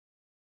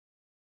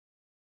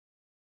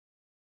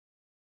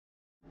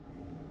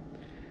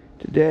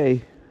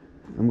Today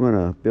I'm going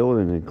to build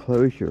an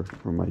enclosure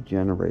for my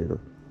generator,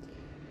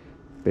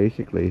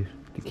 basically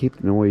to keep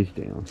the noise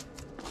down.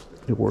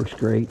 It works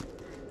great,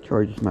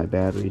 charges my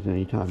batteries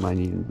anytime I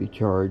need them to be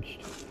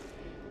charged,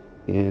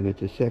 and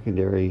it's a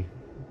secondary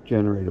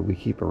generator we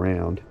keep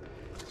around.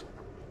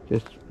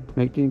 Just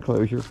make the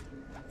enclosure,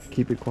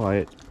 keep it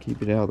quiet,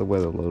 keep it out of the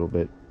weather a little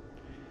bit.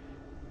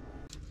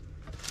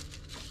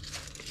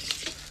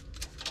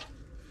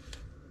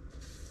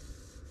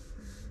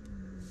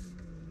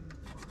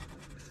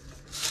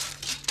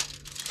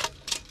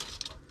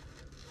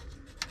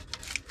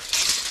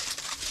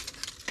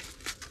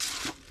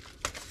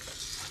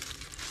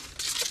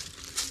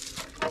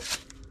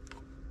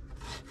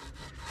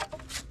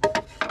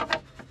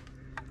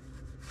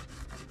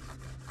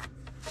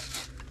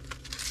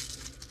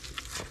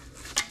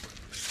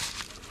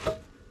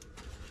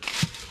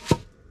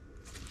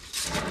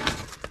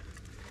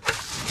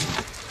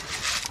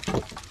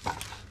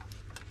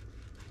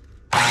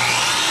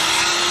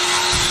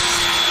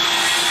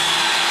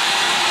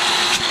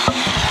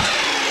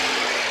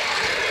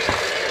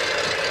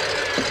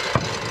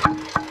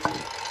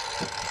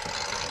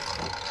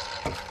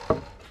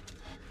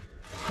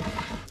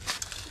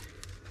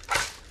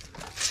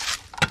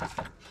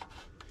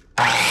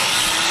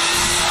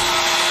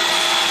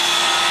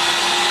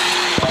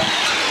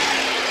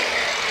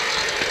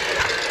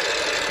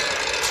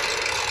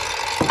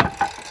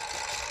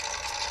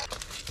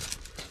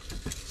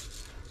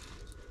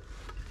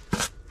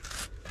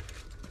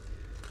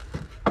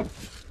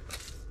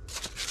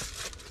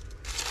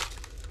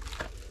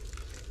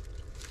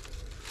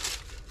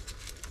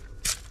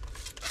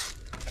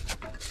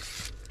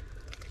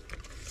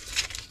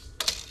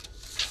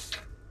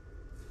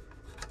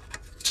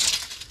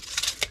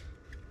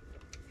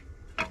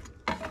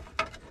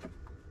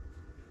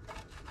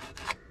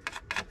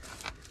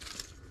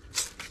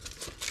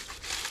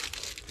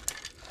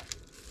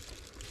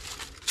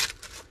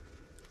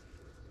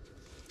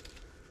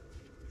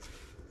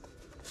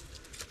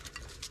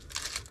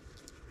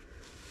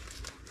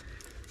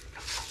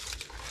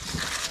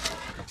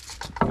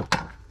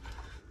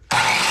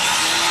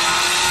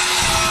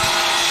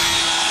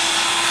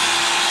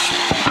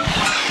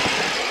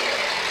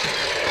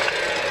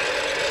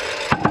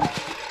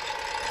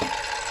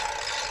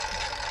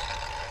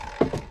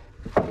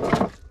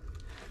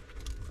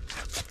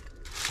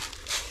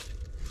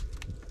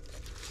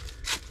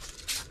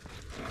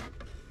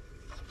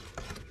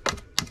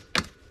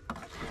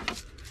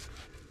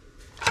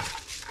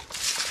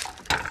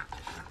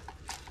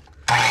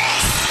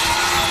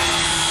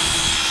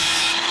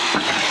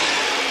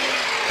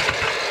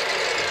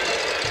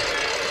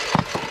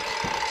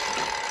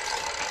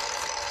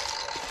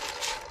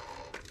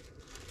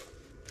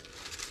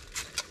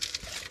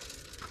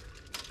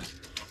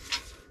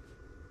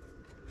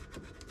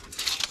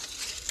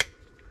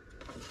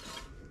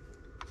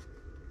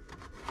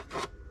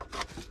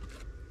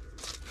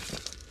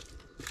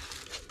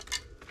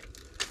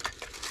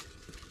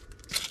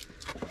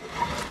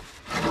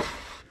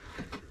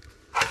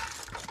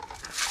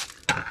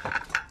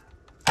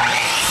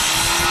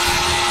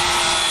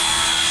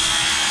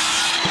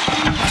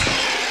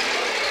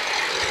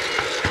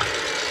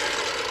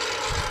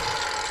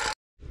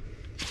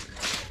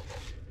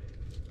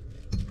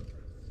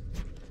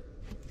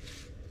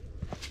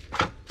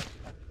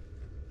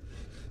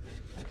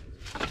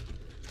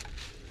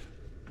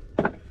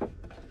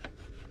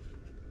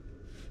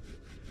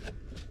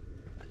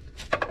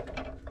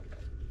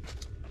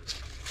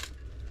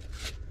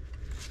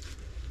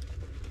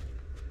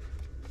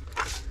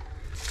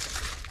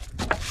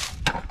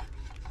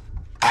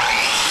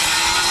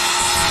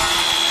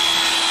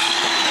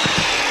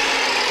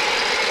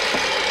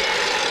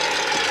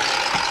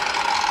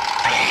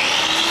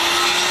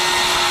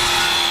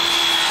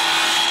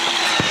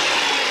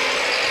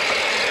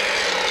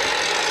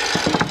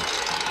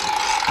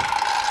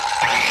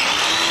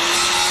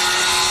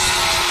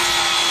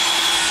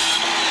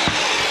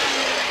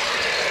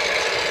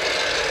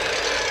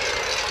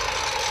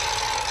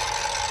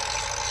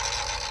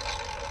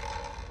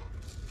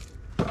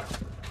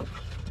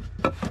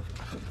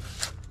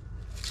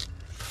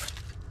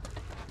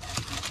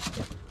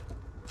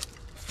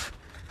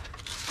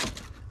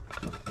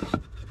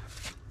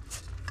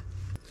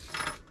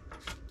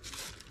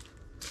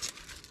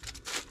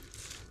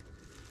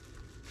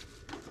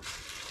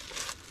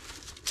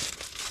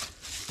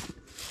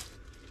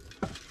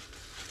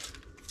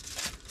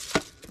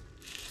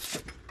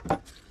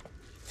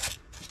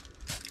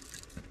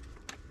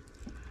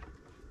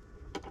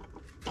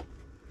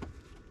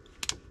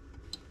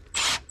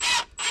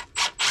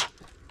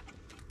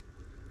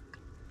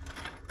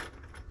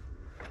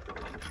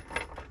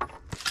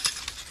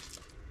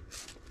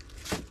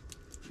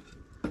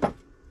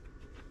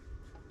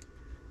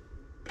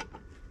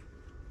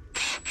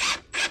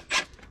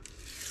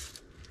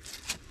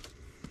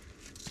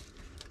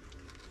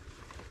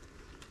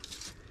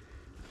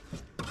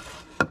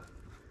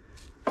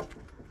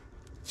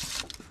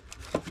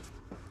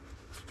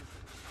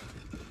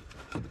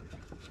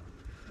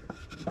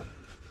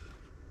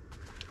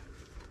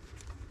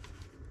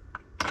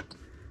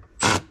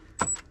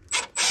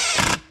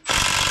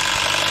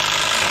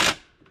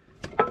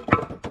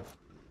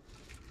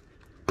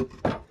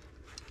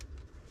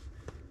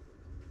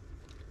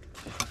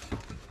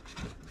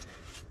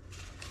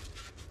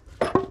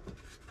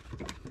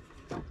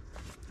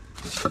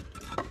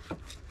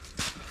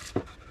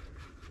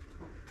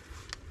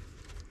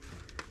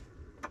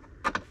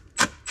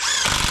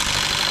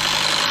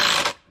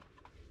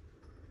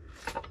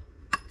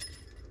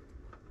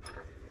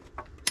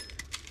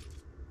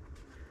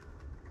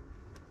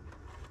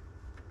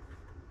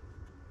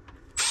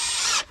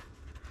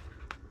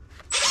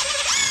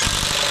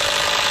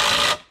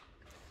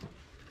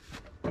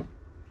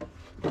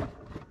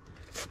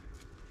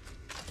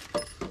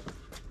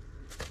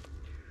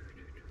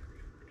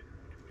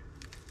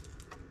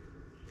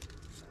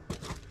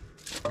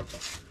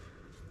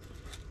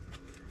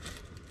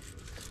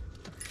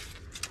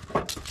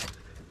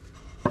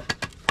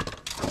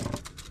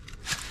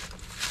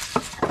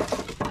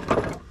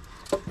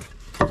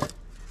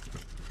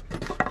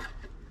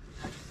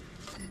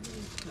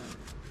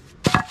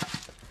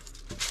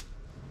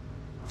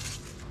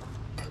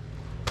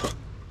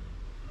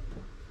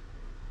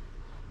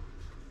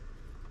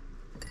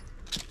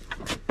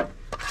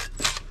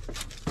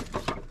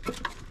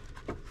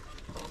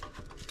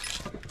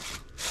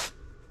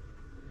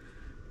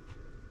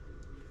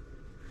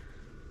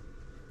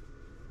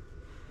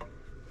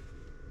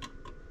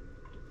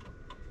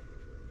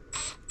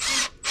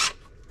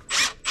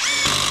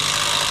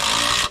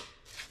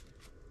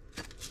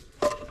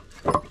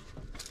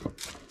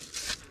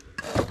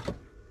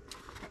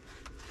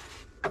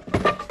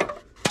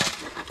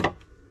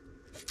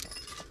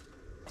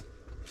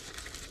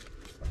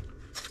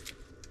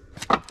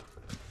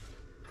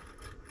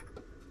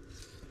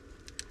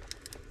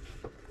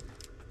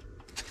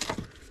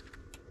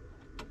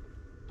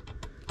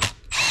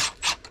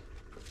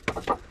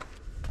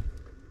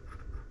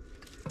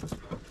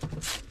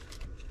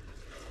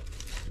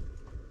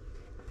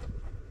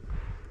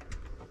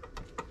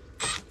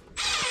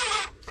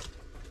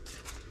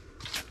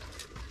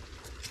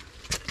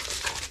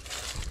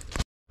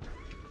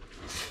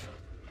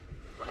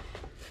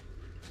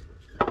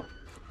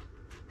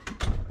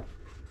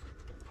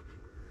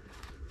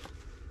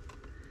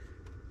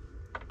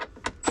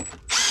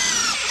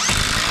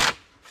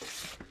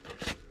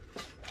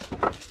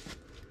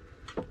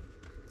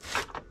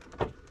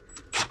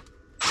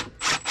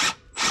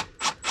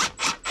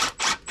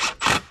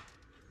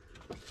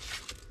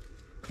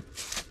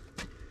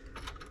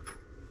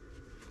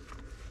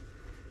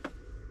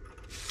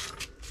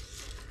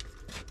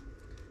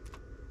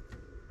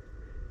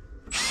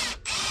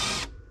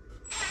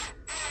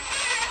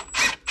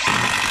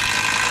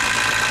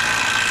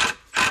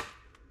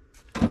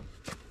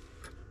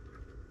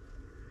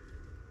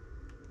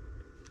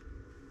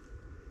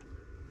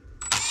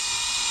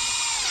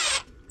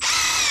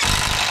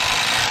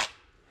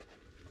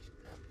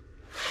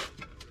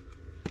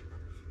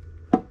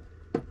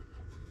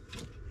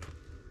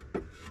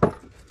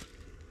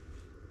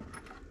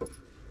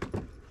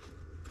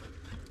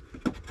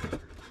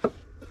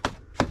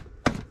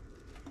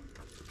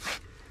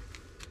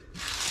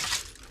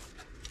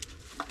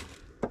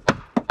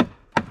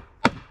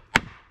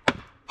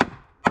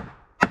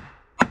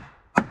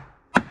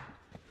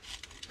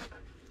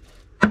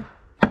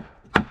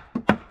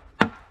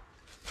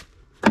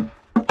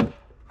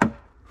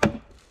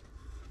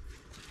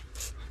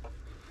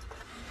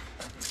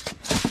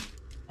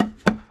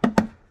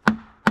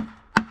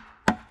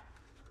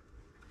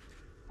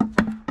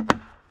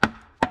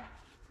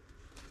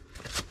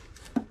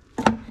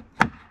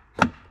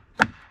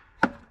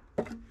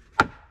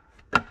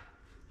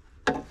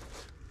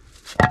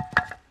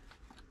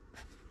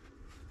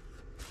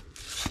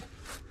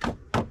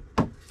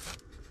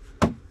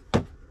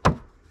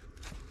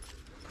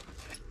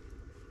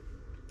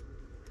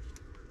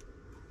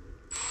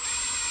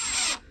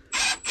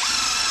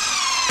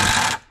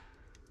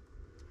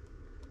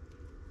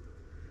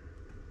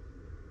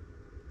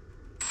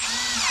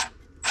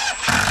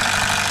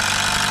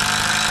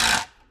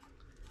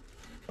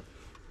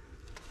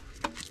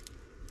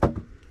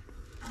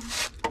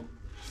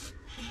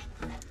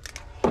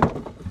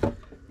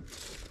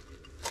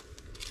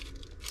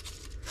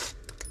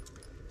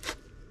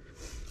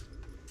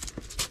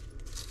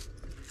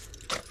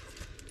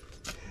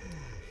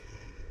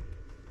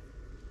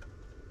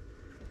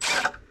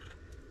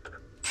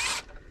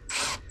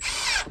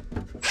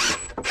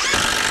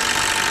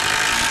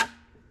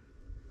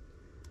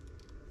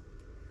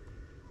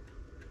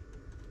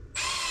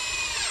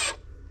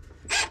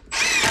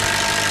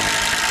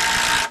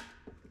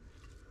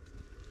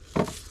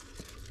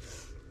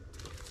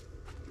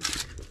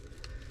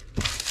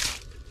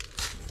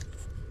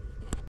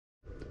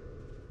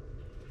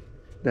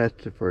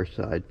 That's the first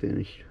side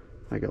finished.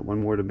 I got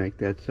one more to make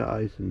that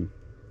size, and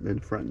then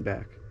front and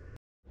back.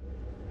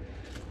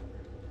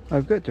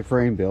 I've got the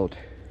frame built.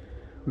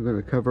 We're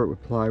going to cover it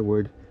with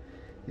plywood,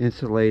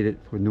 insulate it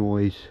for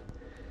noise,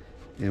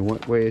 and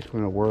what way it's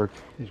going to work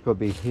is going to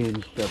be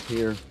hinged up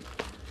here.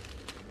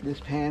 This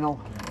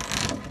panel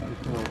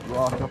is going to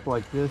lock up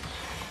like this,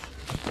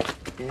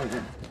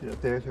 and sit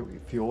up there so we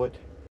can fuel it.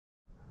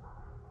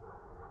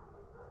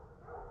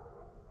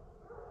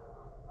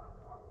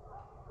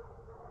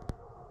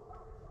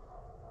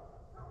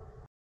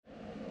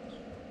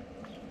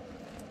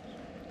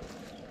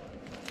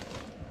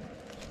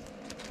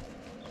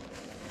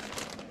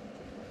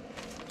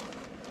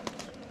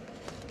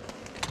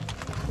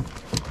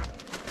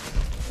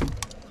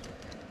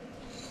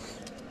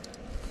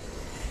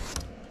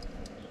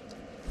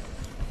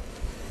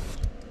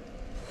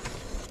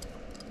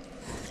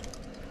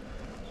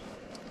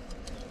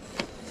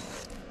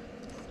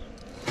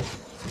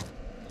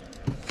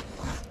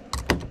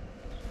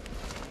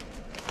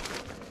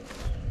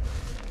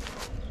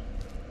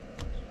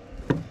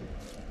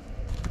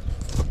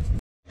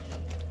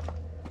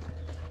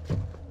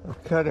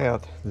 Cut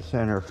out the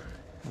center,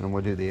 and I'm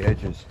going to do the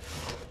edges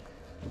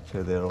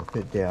so that it'll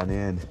fit down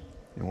in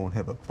and won't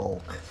have a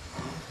bulk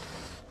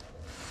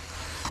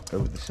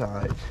over the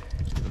sides.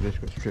 I'm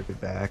just going to strip it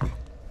back.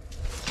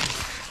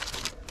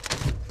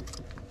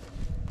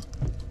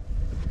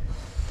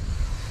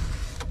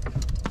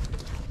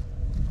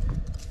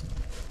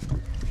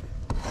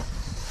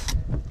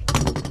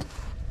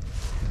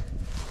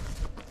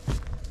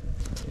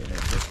 Yeah,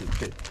 that should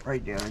fit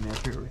right down in there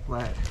fairly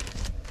flat.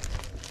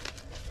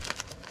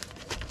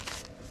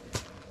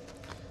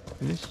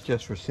 And this is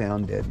just for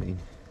sound deadening.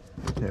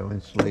 There's no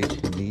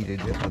insulation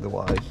needed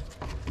otherwise.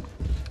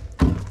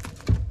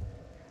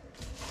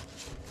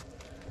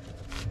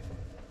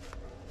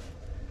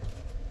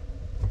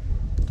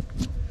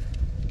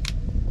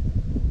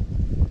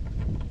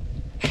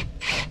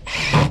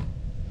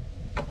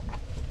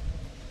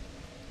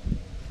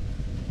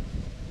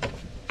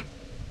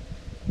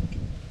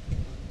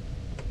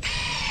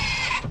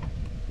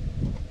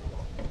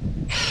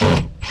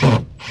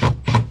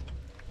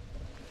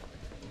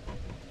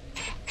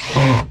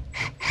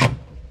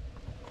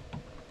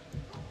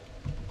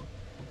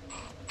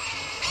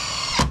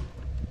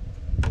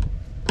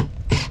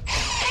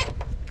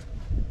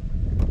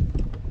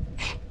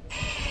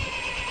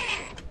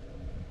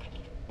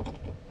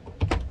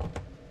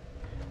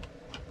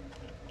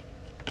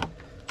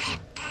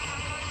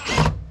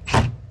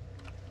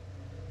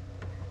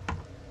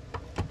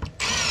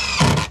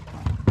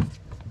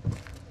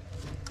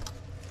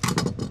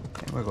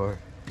 We're going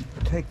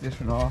to take this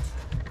one off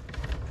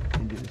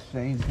and do the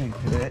same thing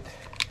to it.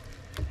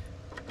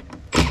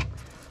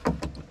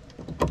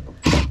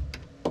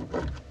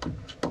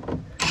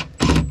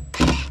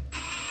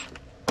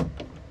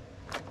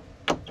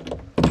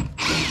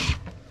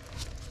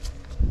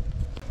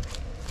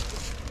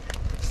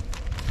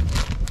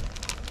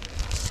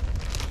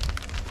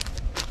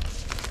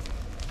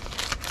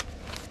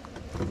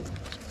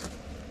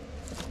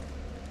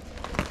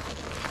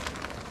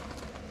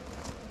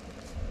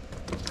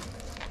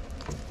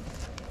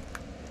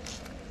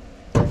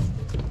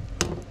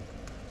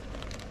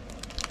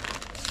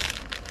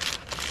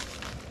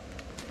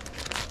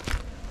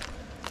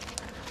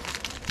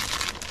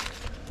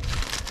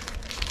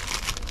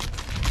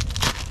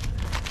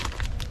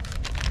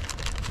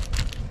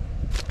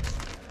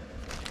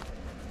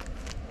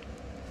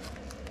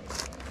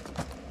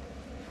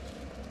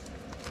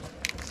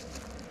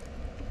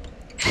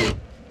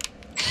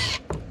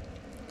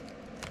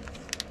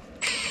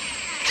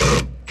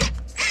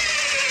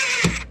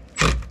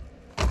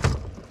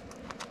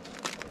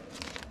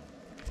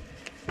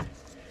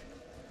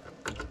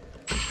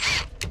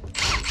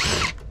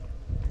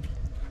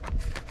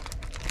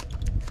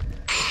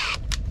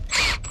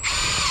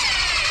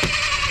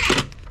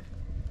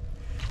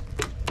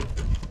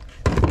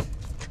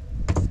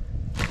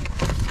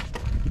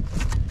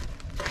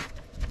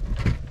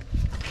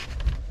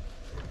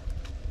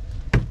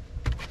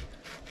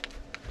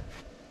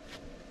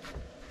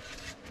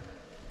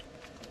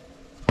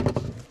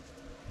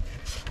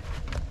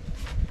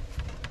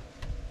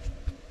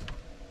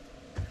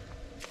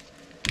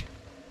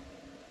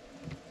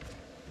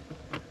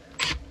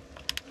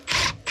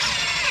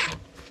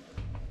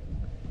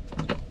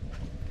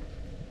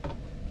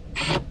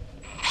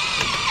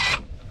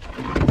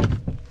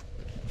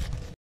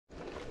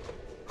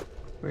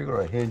 We're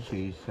going to hinge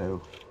these,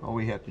 so all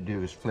we have to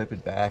do is flip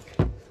it back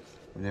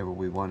whenever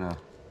we want to.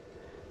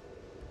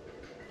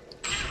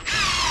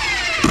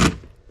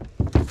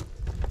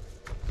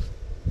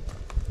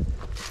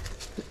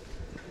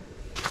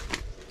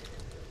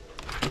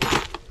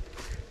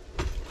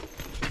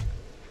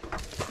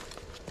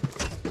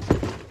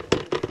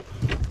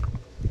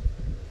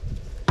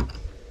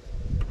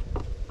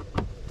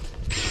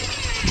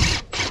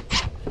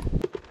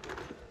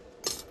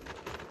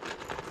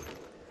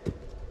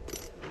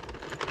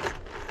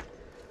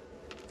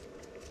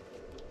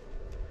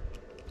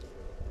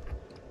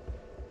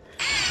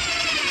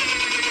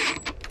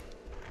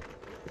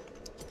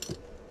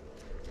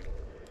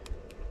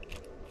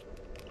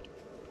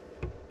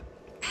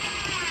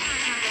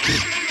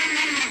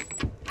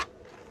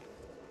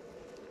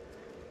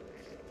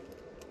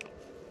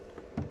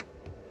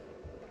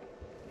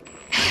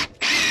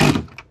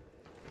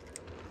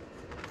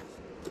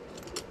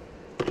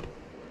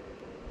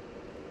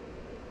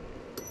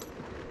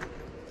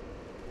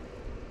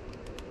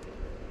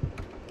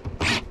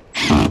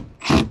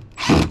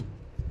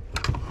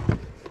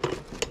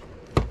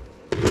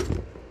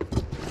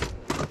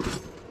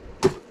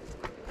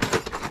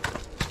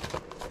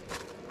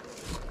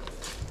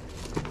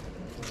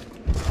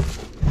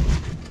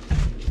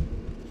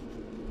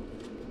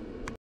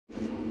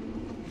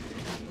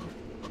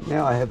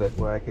 now I have it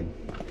where I can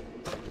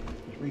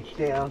just reach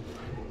down,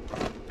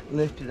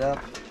 lift it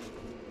up,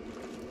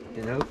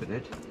 and open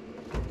it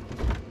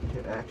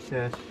to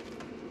access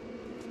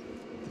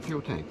the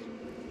fuel tank.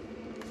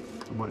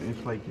 I'm going to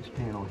insulate this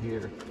panel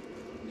here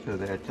so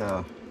that it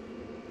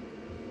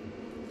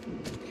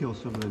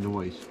kills some of the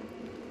noise.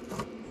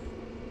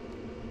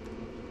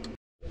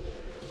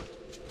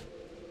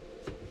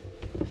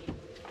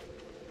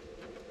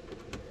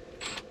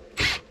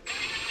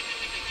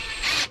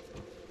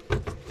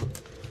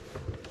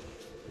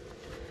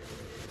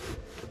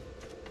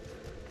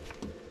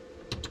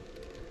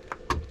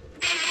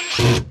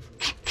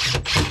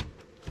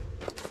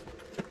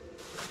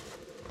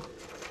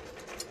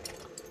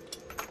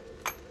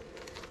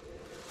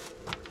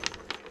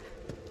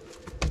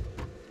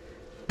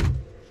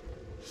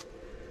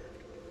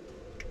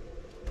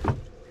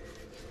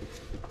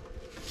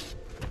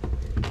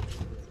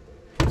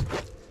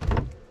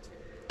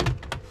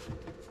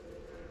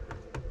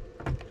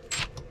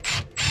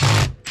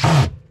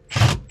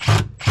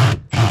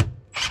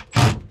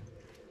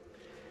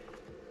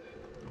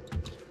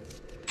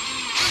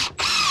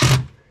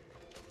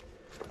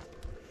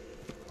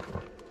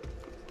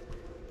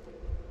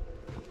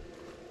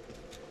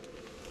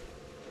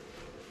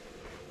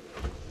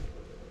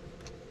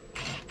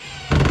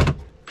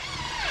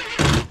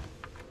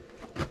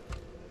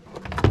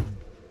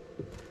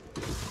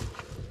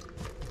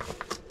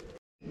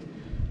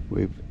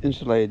 We've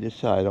insulated this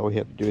side. All we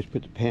have to do is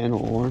put the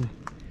panel on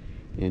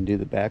and do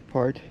the back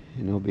part,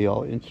 and it'll be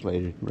all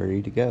insulated and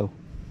ready to go.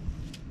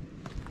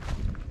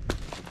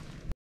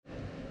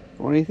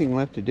 The only thing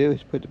left to do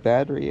is put the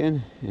battery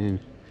in and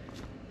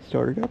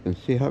start it up and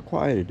see how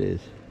quiet it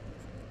is.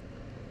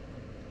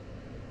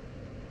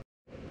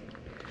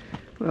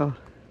 Well,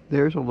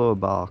 there's a little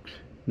box,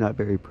 not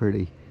very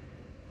pretty.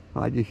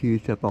 I just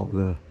used up all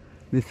the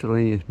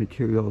miscellaneous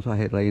materials I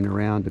had laying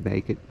around to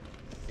make it.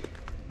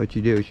 What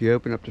you do is you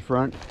open up the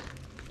front,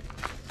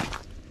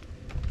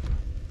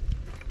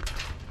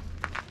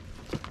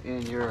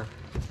 and you're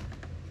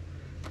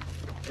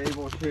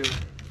able to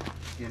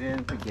get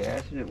in, put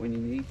gas in it when you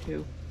need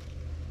to,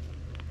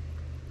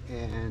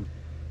 and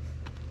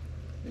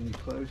then you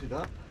close it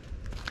up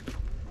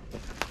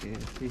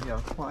and see how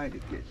quiet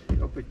it gets.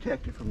 It'll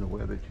protect it from the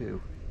weather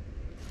too.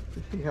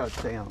 Let's see how it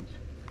sounds.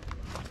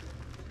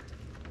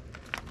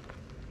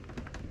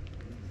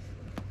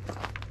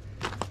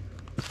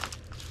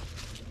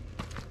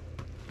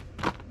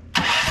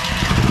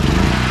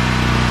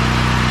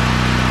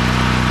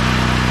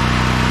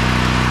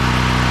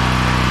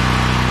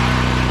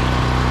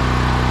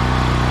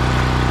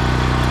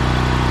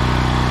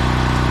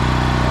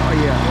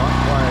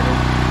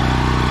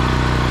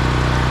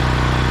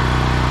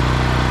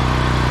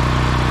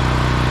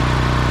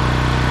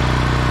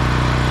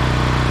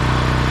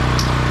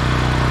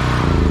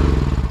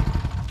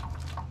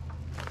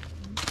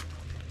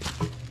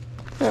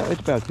 Yeah,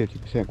 it's about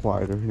 50%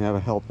 quieter, and that'll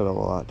help it a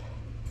lot.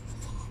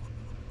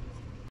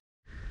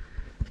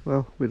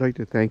 Well, we'd like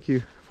to thank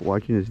you for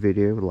watching this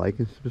video. Like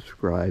and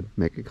subscribe,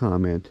 make a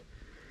comment,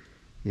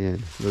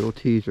 and little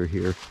teaser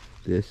here.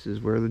 This is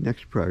where the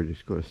next project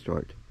is going to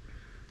start.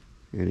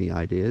 Any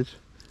ideas?